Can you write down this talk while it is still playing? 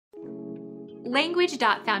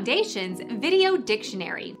Language.Foundation's Video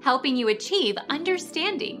Dictionary, helping you achieve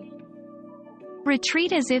understanding.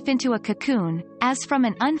 Retreat as if into a cocoon, as from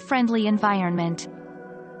an unfriendly environment.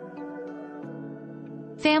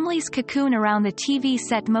 Families cocoon around the TV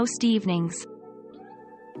set most evenings.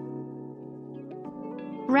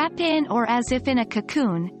 Wrap in or as if in a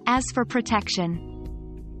cocoon, as for protection.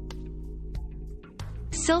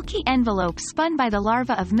 Silky envelope spun by the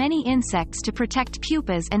larvae of many insects to protect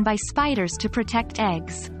pupas and by spiders to protect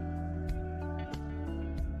eggs.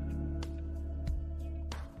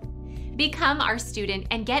 Become our student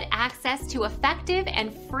and get access to effective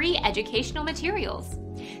and free educational materials.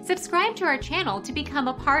 Subscribe to our channel to become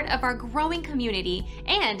a part of our growing community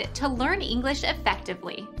and to learn English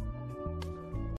effectively.